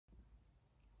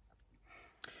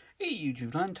Hey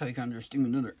YouTube land, Tyconder's doing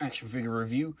another action figure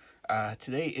review.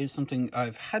 Today is something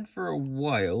I've had for a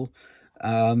while,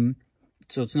 so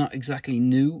it's not exactly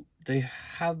new. They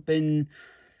have been,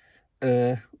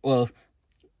 well,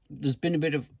 there's been a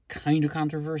bit of kind of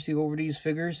controversy over these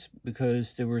figures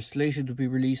because they were slated to be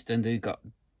released and they got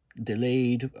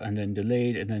delayed, and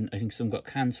then I think some got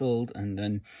cancelled, and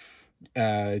then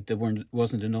there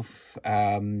wasn't enough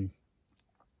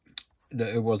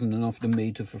there wasn't enough of them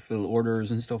made to fulfill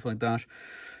orders and stuff like that.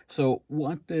 So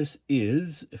what this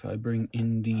is, if I bring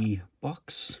in the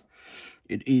box,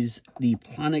 it is the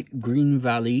Planet Green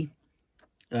Valley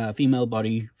female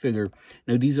body figure.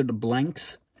 Now these are the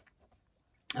blanks.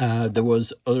 There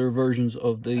was other versions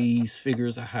of these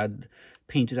figures that had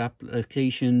painted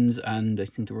applications, and I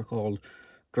think they were called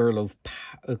Girl of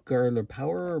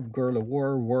Power, Girl of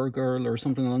War Girl, or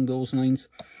something along those lines.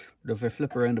 But if I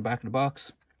flip around the back of the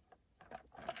box,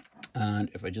 and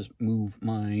if I just move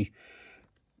my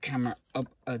camera up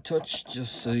a touch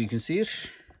just so you can see it,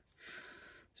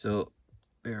 so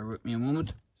bear with me a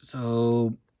moment.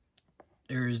 So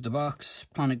there's the box,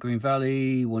 Planet Green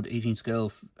Valley 1:18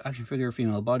 scale action figure,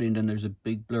 female body, and then there's a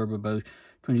big blurb about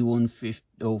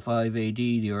 2105 AD,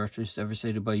 the artist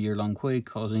devastated by year-long quake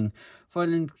causing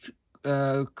violent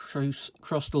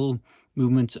crustal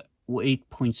movements,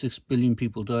 8.6 billion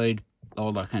people died,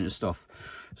 all that kind of stuff.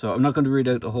 So I'm not going to read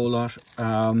out the whole lot.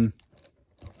 I'll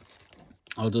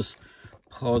just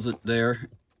pause it there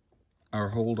or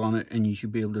hold on it and you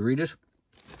should be able to read it.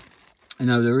 And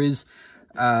now there is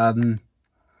there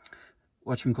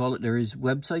is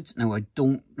websites. Now I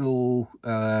don't know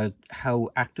how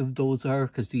active those are,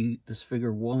 because this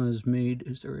figure was made.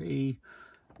 Is there a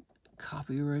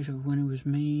copyright of when it was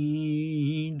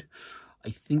made?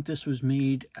 I think this was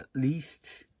made at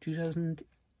least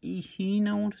 2018,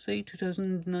 I want to say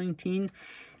 2019.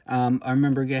 I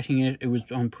remember getting it. It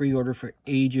was on pre-order for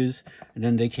ages, and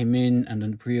then they came in, and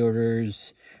then the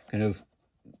pre-orders kind of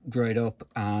dried up,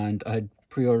 and I had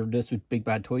pre-ordered this with Big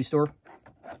Bad Toy Store.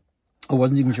 I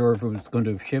wasn't even sure if it was going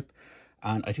to ship,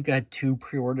 and I think I had two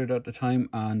pre-ordered at the time,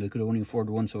 and I could only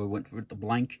afford one, so I went with the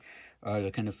blank,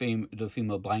 the kind of the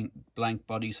female blank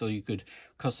body, so you could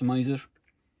customize it.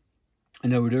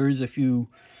 And now there is a few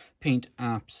paint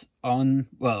apps on,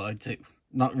 well, I'd say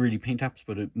not really paint apps,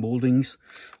 but moldings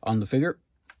on the figure.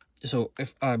 So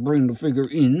if I bring the figure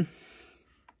in,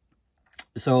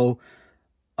 so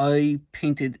I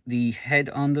painted the head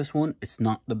on this one. It's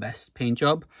not the best paint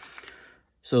job.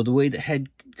 So the way the head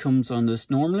comes on this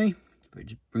normally, if I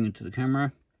just bring it to the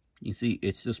camera, you see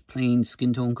it's just plain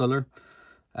skin tone color.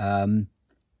 There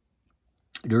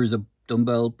is a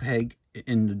dumbbell peg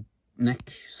in the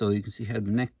neck, so you can see how the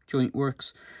neck joint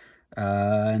works.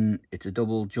 And it's a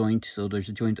double joint, so there's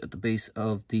a joint at the base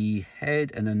of the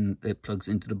head, and then it plugs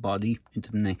into the body,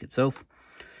 into the neck itself.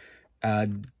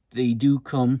 They do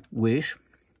come with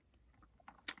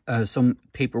some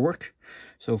paperwork.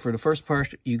 So for the first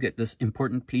part, you get this: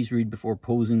 important, please read before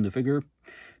posing the figure.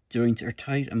 Joints are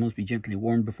tight and must be gently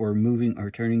warmed before moving or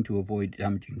turning to avoid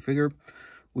damaging figure,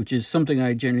 which is something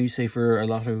I generally say for a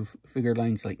lot of figure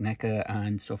lines like NECA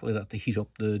and stuff like that. They heat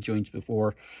up the joints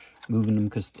before moving them,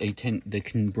 because they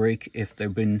can break if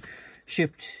they've been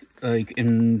shipped. Like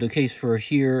in the case for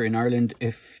here in Ireland,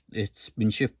 if it's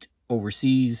been shipped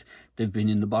overseas, they've been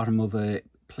in the bottom of a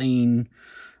plane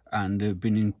and they've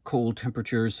been in cold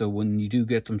temperatures, so when you do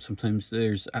get them, sometimes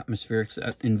there's atmospherics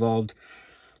involved.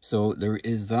 So there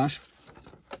is that.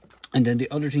 And then the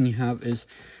other thing you have is,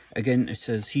 again, it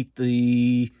says heat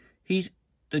the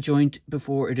joint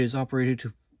before it is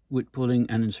operated with pulling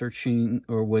and inserting,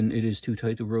 or when it is too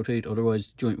tight to rotate, otherwise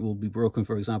the joint will be broken.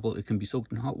 For example, it can be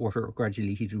soaked in hot water or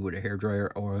gradually heated with a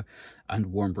hairdryer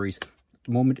and warm breeze. At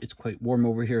the moment it's quite warm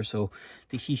over here, so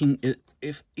the heating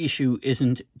issue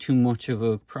isn't too much of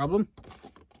a problem.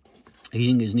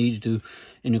 Heating is needed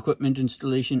in equipment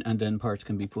installation, and then parts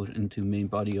can be put into main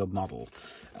body of model.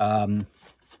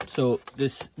 So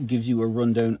this gives you a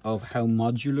rundown of how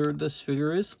modular this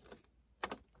figure is.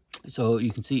 So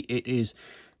you can see it is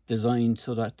designed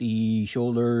so that the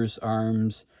shoulders,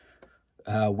 arms,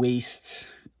 waist,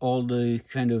 all the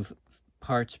kind of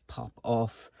parts pop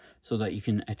off, so that you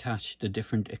can attach the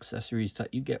different accessories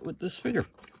that you get with this figure.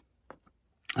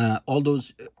 All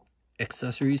those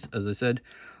accessories, as I said,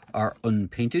 are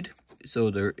unpainted,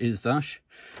 so there is that.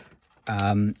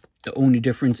 The only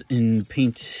difference in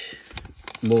paint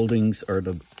moldings, or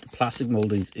the plastic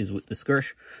moldings, is with the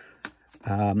skirt.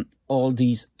 All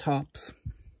these tops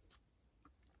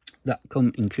that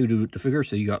come included with the figure,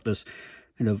 so you got this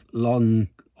kind of long,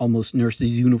 almost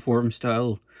nurse's uniform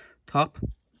style top,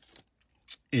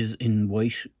 is in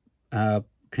white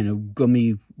kind of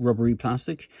gummy, rubbery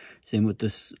plastic. Same with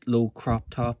this low crop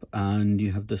top, and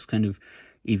you have this kind of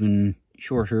even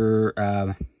shorter,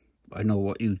 I don't know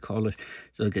what you'd call it,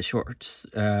 so like a short,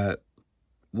 I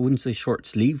wouldn't say short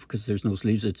sleeve because there's no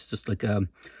sleeves, it's just like a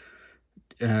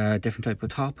different type of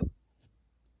top.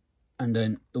 And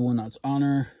then the one that's on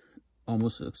her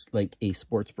almost looks like a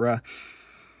sports bra.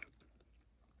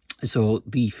 So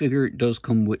the figure does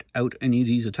come without any of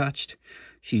these attached.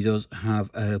 She does have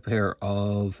a pair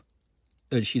of,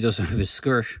 she does have a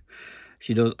skirt.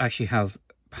 She does actually have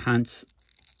pants.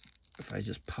 If I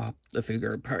just pop the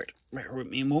figure apart, bear with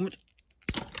me a moment.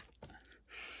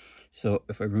 So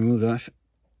if I remove that,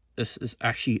 this is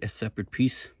actually a separate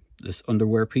piece, this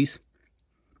underwear piece,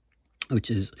 which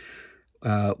is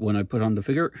when I put on the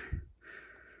figure.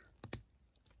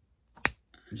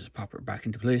 And just pop her back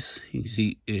into place. You can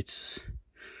see it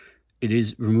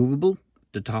is removable.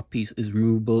 The top piece is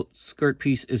removable. Skirt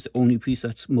piece is the only piece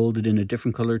that's molded in a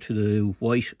different color to the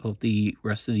white of the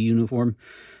rest of the uniform.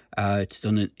 It's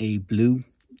done in a blue.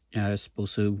 It's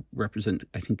supposed to represent,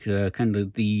 I think, kind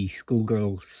of the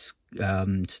schoolgirl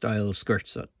style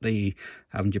skirts that they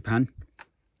have in Japan,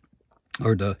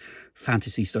 or the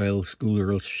fantasy style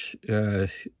schoolgirl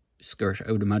skirt,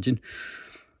 I would imagine.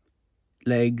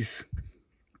 Legs.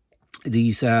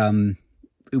 These when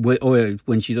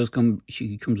she does come,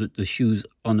 she comes with the shoes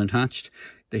unattached.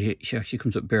 She actually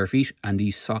comes with bare feet, and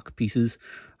these sock pieces,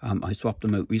 I swapped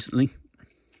them out recently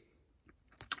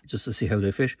just to see how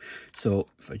they fit. So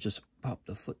if I just pop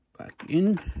the foot back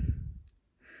in,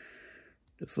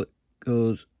 the foot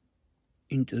goes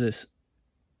into this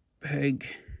peg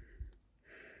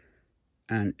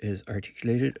and is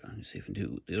articulated. Let's see if I can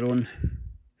do the other one.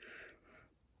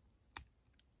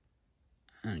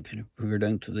 And kind of bring her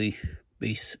down to the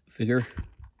base figure.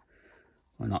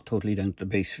 Well, not totally down to the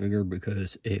base figure,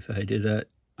 because if I did that,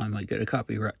 I might get a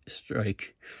copyright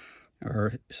strike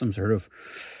or some sort of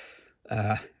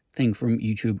thing from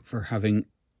YouTube for having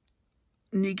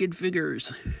naked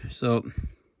figures. So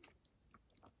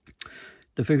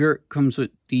the figure comes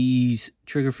with these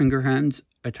trigger finger hands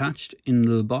attached in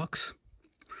the box.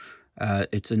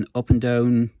 It's an up and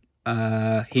down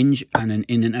hinge and an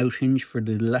in and out hinge for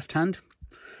the left hand.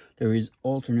 There is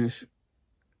alternate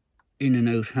in and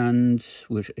out hands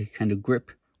with a kind of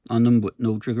grip on them but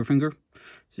no trigger finger.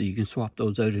 So you can swap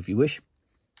those out if you wish.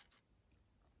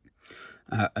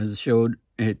 As I showed,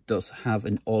 it does have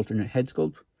an alternate head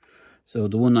sculpt. So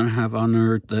the one that I have on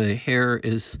her, the hair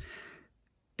is,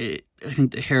 I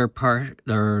think the hair part,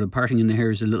 or the parting in the hair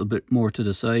is a little bit more to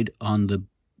the side on the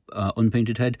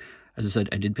unpainted head. As I said,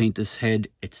 I did paint this head.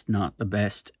 It's not the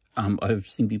best. I've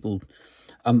seen people,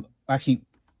 actually,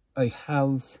 I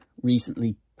have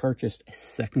recently purchased a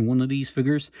second one of these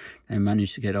figures. I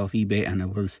managed to get off eBay, and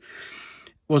it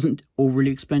wasn't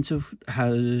overly expensive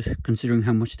considering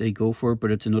how much they go for, but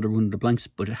it's another one of the blanks,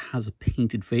 but it has a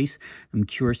painted face. I'm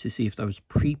curious to see if that was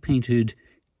pre-painted,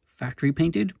 factory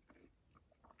painted,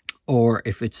 or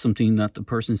if it's something that the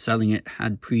person selling it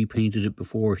had pre-painted it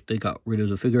before they got rid of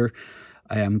the figure.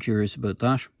 I am curious about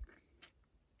that.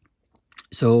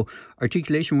 So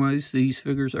articulation wise, these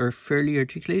figures are fairly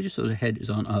articulated. So the head is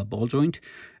on a ball joint,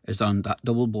 is on that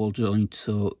double ball joint,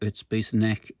 so it's base and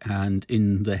neck and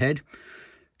in the head.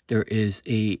 There is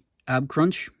a ab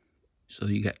crunch, so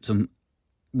you get some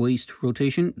waist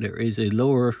rotation. There is a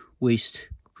lower waist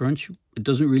crunch. It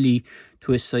doesn't really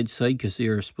twist side to side because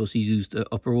you're supposed to use the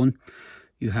upper one.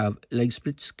 You have leg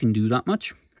splits, can do that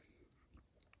much.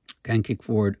 Can kick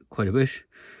forward quite a bit.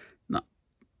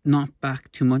 Not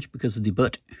back too much because of the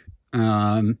butt.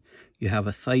 You have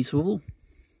a thigh swivel.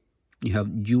 You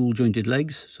have dual jointed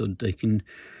legs, so they can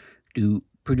do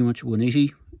pretty much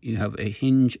 180. You have a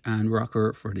hinge and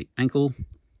rocker for the ankle.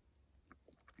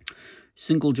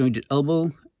 Single jointed elbow,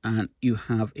 and you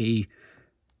have a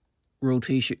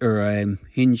rotation or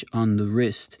hinge on the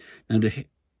wrist. Now the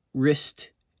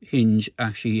wrist hinge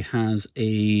actually has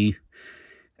a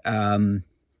kind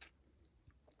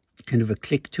of a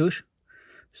click to it.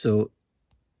 So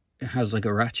it has like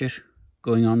a ratchet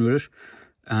going on with it,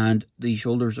 and the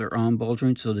shoulders are on ball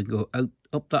joints, so they go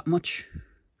up that much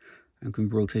and can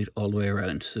rotate all the way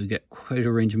around. So you get quite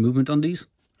a range of movement on these.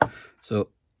 So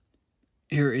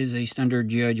here is a standard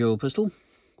G.I. Joe pistol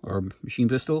or machine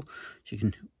pistol. So you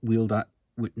can wield that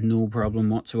with no problem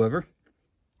whatsoever.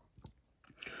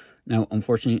 Now,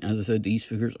 unfortunately, as I said, these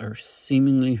figures are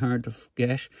seemingly hard to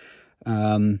get.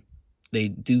 They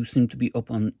do seem to be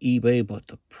up on eBay, but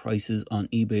the prices on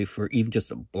eBay for even just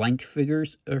the blank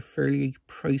figures are fairly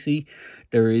pricey.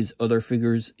 There is other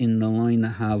figures in the line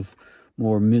that have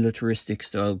more militaristic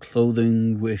style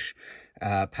clothing with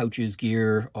pouches,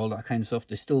 gear, all that kind of stuff.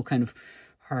 They still kind of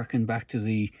harken back to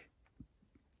the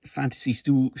fantasy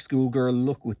schoolgirl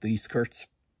look with these skirts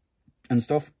and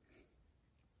stuff,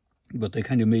 but they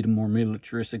kind of made them more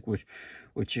militaristic, which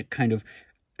it kind of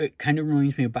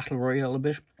reminds me of Battle Royale a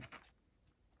bit,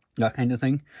 that kind of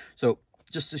thing. So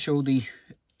just to show the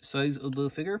size of the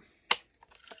figure,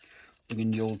 again,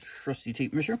 the old trusty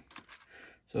tape measure.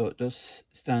 So it does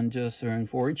stand just around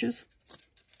 4 inches.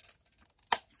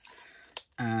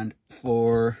 And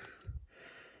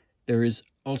there is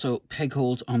also peg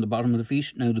holes on the bottom of the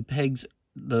feet. Now the peg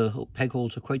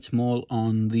holes are quite small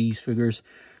on these figures.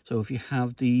 So if you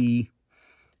have the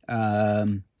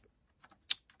Fortnite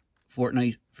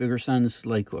figure stands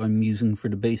like I'm using for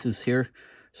the bases here,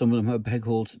 some of them have peg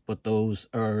holes, but those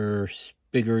are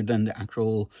bigger than the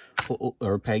actual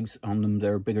or pegs on them.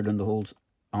 They're bigger than the holes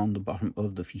on the bottom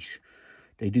of the feet.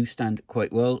 They do stand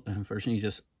quite well. Unfortunately,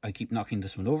 I keep knocking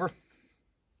this one over.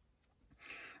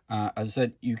 As I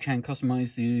said, you can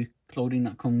customize the clothing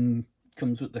that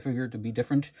comes with the figure to be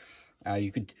different.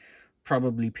 You could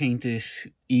probably paint it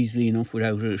easily enough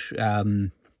without it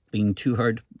being too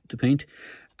hard to paint.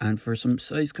 And for some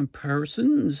size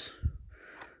comparisons,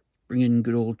 bring in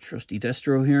good old trusty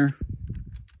Destro here.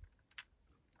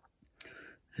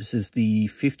 This is the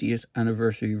 50th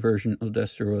anniversary version of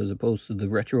Destro as opposed to the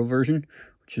retro version,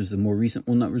 which is the more recent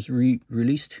one that was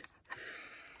released.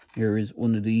 Here is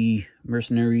one of the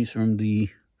mercenaries from the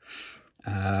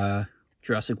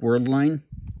Jurassic World line.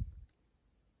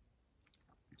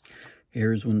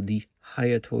 Here is one of the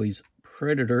Hiya Toys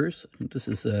Predators. I think this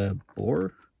is a boar,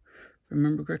 if I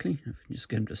remember correctly. If you just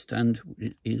get him to stand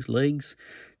with his legs.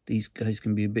 These guys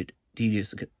can be a bit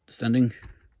tedious to get standing.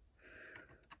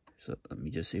 So let me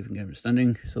just see if I can get him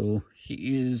standing. So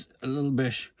he is a little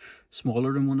bit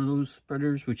smaller than one of those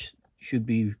predators, which should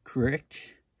be correct.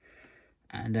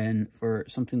 And then for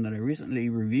something that I recently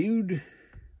reviewed,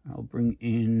 I'll bring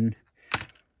in...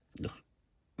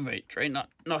 Right, try not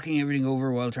knocking everything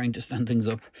over while trying to stand things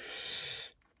up.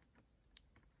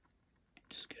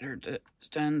 Just get her to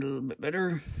stand a little bit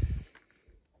better.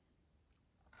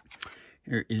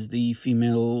 Here is the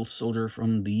female soldier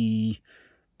from the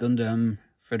Gundam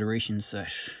Federation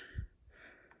set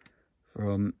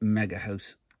from Mega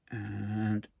House.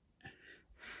 And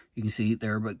you can see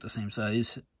they're about the same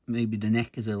size. Maybe the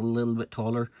neck is a little bit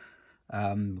taller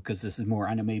because this is more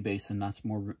anime based and that's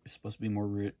more supposed to be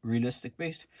more realistic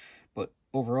based. But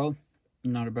overall,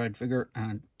 not a bad figure.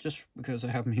 And just because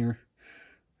I have him here,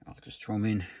 I'll just throw him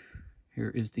in.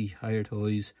 Here is the Hiya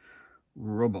Toys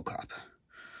Robocop.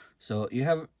 So you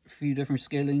have a few different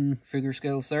figure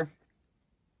scales there.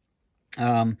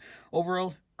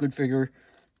 Overall, good figure.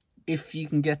 If you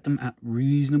can get them at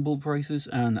reasonable prices,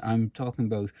 and I'm talking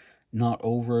about not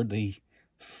over the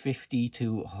 $50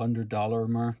 to $100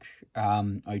 mark,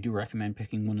 I do recommend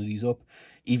picking one of these up,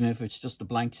 even if it's just the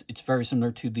blanks. It's very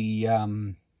similar to the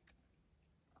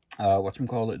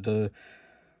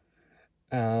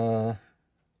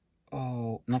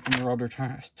not the Marauder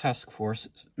Task Force.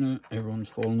 Everyone's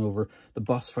fallen over. The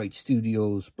Boss Fight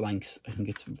Studios blanks. I think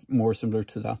it's more similar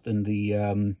to that than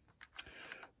the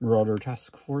Marauder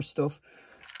Task Force stuff.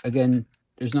 Again,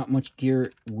 there's not much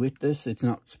gear with this. It's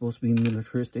not supposed to be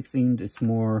militaristic themed. It's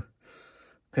more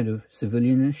kind of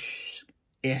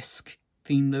civilianish-esque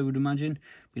themed, I would imagine.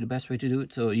 Be the best way to do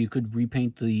it. So you could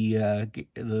repaint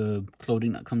the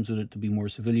clothing that comes with it to be more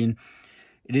civilian.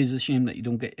 It is a shame that you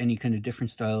don't get any kind of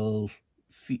different style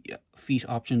feet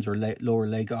options or lower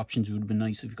leg options. It would have been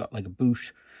nice if you got like a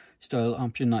boot style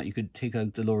option that you could take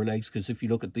out the lower legs, because if you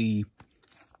look at the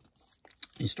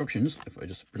instructions, if I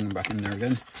just bring them back in there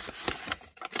again,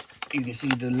 you can see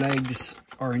the legs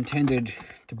are intended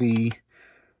to be,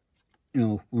 you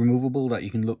know, removable, that you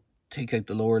can take out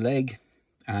the lower leg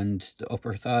and the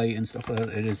upper thigh and stuff like that.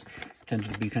 It is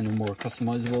tended to be kind of more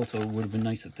customizable, so it would have been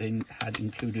nice if they had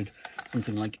included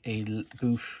something like a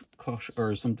boot cut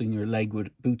or something, your leg with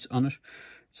boots on it,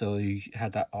 so you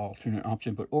had that alternate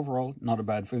option. But overall, not a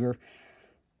bad figure.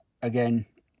 Again,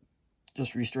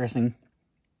 just re-stressing,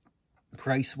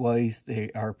 price wise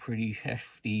they are pretty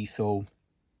hefty, so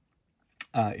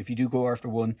if you do go after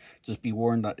one, just be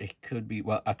warned that it could be,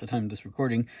 well, at the time of this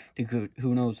recording, they could,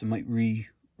 who knows, they might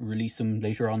release them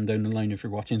later on down the line. If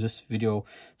you're watching this video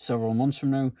several months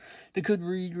from now, they could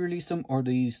re-release them, or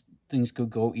these things could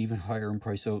go even higher in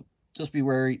price. So just be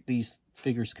wary, these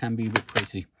figures can be a bit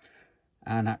pricey.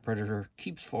 And that Predator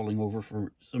keeps falling over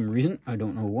for some reason. I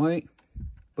don't know why.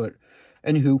 But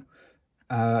anywho,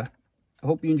 I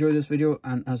hope you enjoyed this video,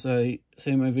 and as I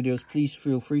say in my videos, please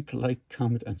feel free to like,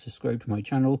 comment and subscribe to my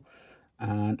channel.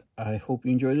 and I hope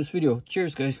you enjoy this video.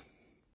 Cheers, guys.